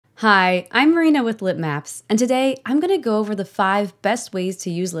Hi, I'm Marina with Litmaps, and today I'm going to go over the 5 best ways to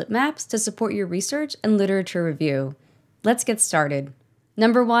use Litmaps to support your research and literature review. Let's get started.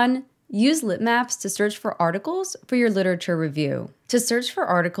 Number 1, use Litmaps to search for articles for your literature review. To search for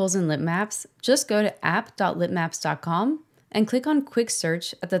articles in Litmaps, just go to app.litmaps.com and click on Quick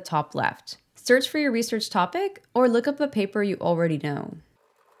Search at the top left. Search for your research topic or look up a paper you already know.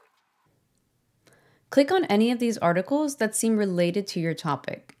 Click on any of these articles that seem related to your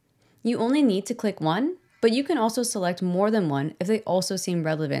topic. You only need to click one, but you can also select more than one if they also seem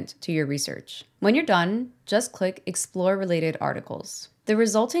relevant to your research. When you're done, just click Explore Related Articles. The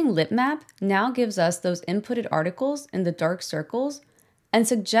resulting litmap now gives us those inputted articles in the dark circles and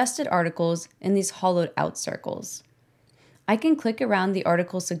suggested articles in these hollowed out circles. I can click around the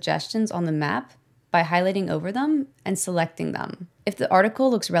article suggestions on the map by highlighting over them and selecting them. If the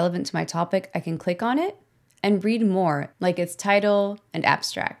article looks relevant to my topic, I can click on it and read more, like its title and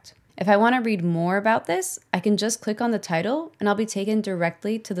abstract. If I want to read more about this, I can just click on the title and I'll be taken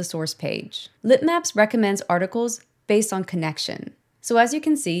directly to the source page. Litmaps recommends articles based on connection. So as you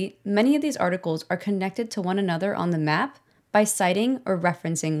can see, many of these articles are connected to one another on the map by citing or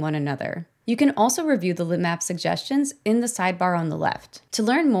referencing one another. You can also review the Litmaps suggestions in the sidebar on the left. To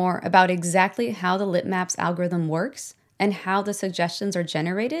learn more about exactly how the Litmaps algorithm works and how the suggestions are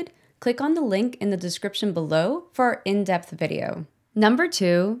generated, click on the link in the description below for our in-depth video. Number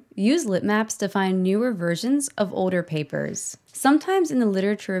 2, use Litmaps to find newer versions of older papers. Sometimes in the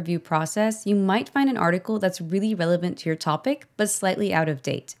literature review process, you might find an article that's really relevant to your topic, but slightly out of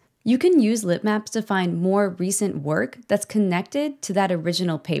date. You can use Litmaps to find more recent work that's connected to that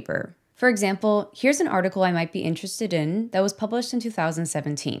original paper. For example, here's an article I might be interested in that was published in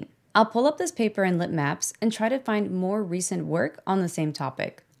 2017. I'll pull up this paper in Litmaps and try to find more recent work on the same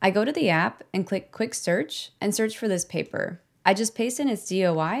topic. I go to the app and click Quick Search and search for this paper. I just paste in its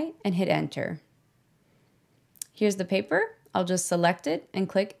DOI and hit enter. Here's the paper. I'll just select it and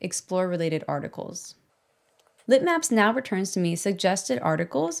click Explore Related Articles. Litmaps now returns to me suggested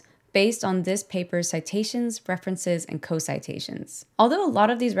articles based on this paper's citations, references, and co-citations. Although a lot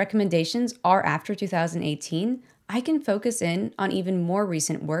of these recommendations are after 2018, I can focus in on even more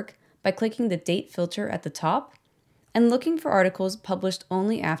recent work by clicking the date filter at the top and looking for articles published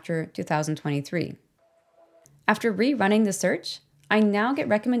only after 2023. After rerunning the search, I now get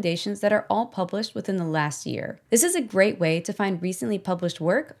recommendations that are all published within the last year. This is a great way to find recently published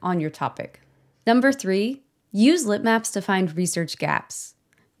work on your topic. Number 3, use Litmaps to find research gaps.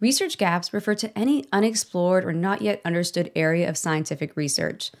 Research gaps refer to any unexplored or not yet understood area of scientific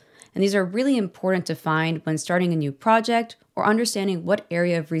research, and these are really important to find when starting a new project or understanding what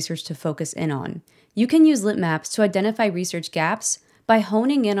area of research to focus in on. You can use Litmaps to identify research gaps by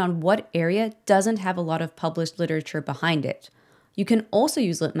honing in on what area doesn't have a lot of published literature behind it. You can also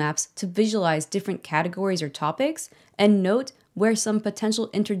use Litmaps to visualize different categories or topics and note where some potential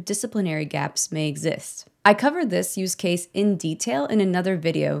interdisciplinary gaps may exist. I covered this use case in detail in another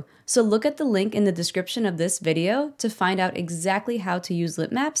video, so look at the link in the description of this video to find out exactly how to use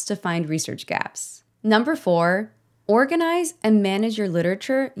Litmaps to find research gaps. Number 4, organize and manage your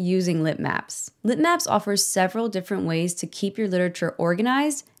literature using Litmaps. Litmaps offers several different ways to keep your literature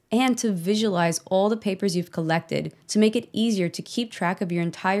organized and to visualize all the papers you've collected to make it easier to keep track of your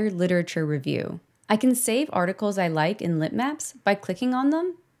entire literature review. I can save articles I like in Litmaps by clicking on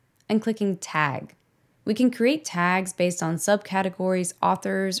them and clicking Tag. We can create tags based on subcategories,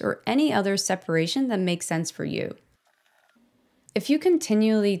 authors, or any other separation that makes sense for you. If you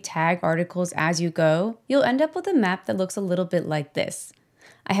continually tag articles as you go, you'll end up with a map that looks a little bit like this.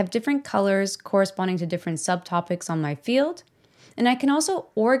 I have different colors corresponding to different subtopics on my field, and I can also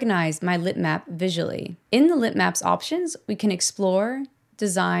organize my litmap visually. In the Litmaps options, we can explore,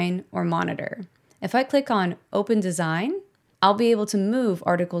 design, or monitor. If I click on Open Design, I'll be able to move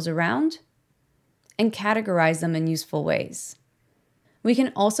articles around and categorize them in useful ways. We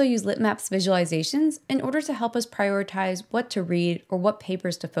can also use Litmaps visualizations in order to help us prioritize what to read or what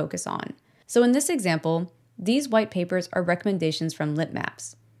papers to focus on. So in this example, these white papers are recommendations from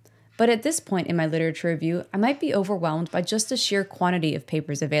Litmaps. But at this point in my literature review, I might be overwhelmed by just the sheer quantity of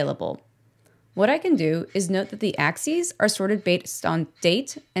papers available. What I can do is note that the axes are sorted based on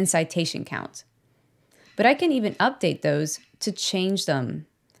date and citation count. But I can even update those to change them.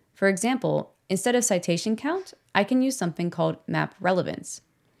 For example, instead of citation count, I can use something called map relevance.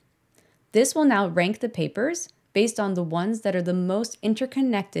 This will now rank the papers based on the ones that are the most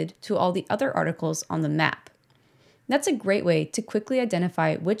interconnected to all the other articles on the map. That's a great way to quickly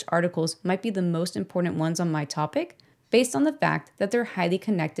identify which articles might be the most important ones on my topic based on the fact that they're highly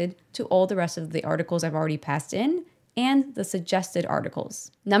connected to all the rest of the articles I've already passed in and the suggested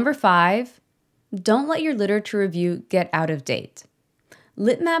articles. Number 5, don't let your literature review get out of date.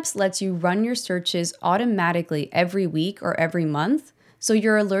 Litmaps lets you run your searches automatically every week or every month, so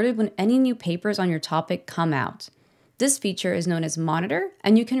you're alerted when any new papers on your topic come out. This feature is known as Monitor,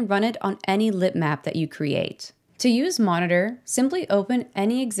 and you can run it on any litmap that you create. To use Monitor, simply open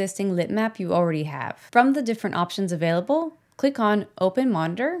any existing litmap you already have. From the different options available, click on Open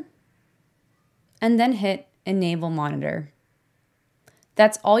Monitor, and then hit Enable Monitor.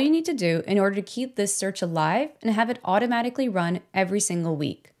 That's all you need to do in order to keep this search alive and have it automatically run every single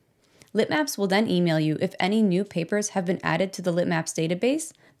week. Litmaps will then email you if any new papers have been added to the Litmaps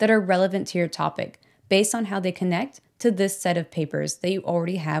database that are relevant to your topic, based on how they connect to this set of papers that you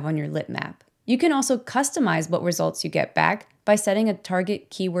already have on your litmap. You can also customize what results you get back by setting a target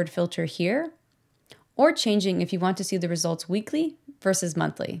keyword filter here, or changing if you want to see the results weekly versus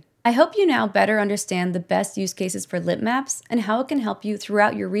monthly. I hope you now better understand the best use cases for Litmaps and how it can help you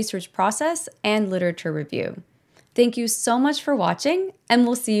throughout your research process and literature review. Thank you so much for watching, and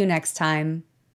we'll see you next time.